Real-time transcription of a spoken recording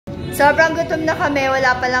Sobrang gutom na kami.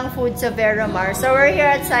 Wala palang food sa Veromar. So we're here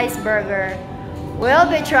at Zhai's Burger. We'll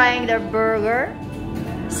be trying their burger,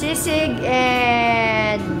 sisig,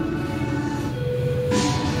 and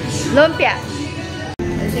lumpia.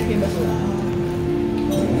 Look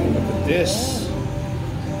at this.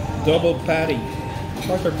 Double patty.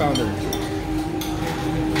 Quarter pounder.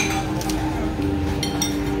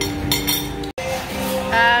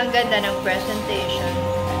 Ang ganda ng presentation.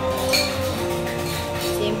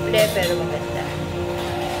 Simple pero maganda.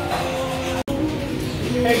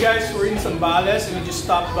 Hey guys, we're in Zambales and we just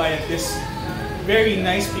stopped by at this very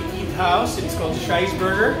nice Pikit house. It's called Zhai's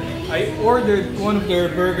Burger. I ordered one of their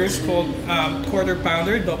burgers called quarter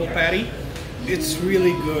pounder, double patty. It's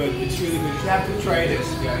really good. It's really good. You have to try this,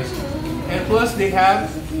 guys. And plus they have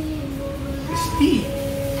this tea.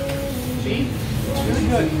 See? It's really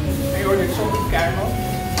good. I ordered salted caramel.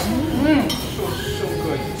 So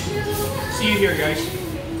good. See you here, guys.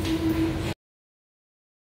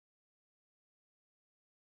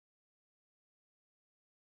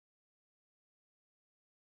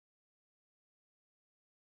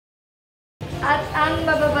 At ang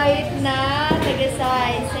mababait na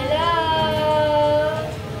taga-Zhai. Hello!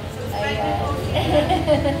 Ayan.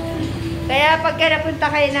 Kaya pagka napunta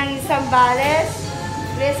kayo ng Zambales,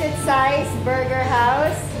 visit Zhai's Burger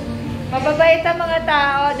House. Mababait ang mga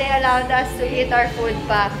tao. They allowed us to eat our food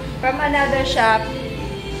pa from another shop.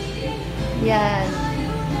 Yan.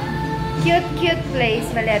 Cute place.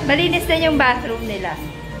 Malinis na yung bathroom nila.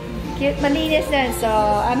 Cute, malinis na. So,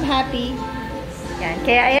 I'm happy. Yan.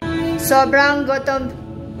 Kaya ayan. Sobrang gutom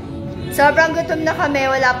na kami.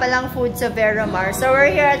 Wala palang food sa Veromar. So we're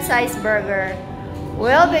here at Zhai's Burger.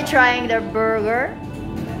 We'll be trying their burger,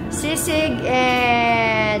 sisig,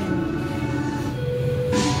 and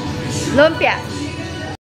lumpia.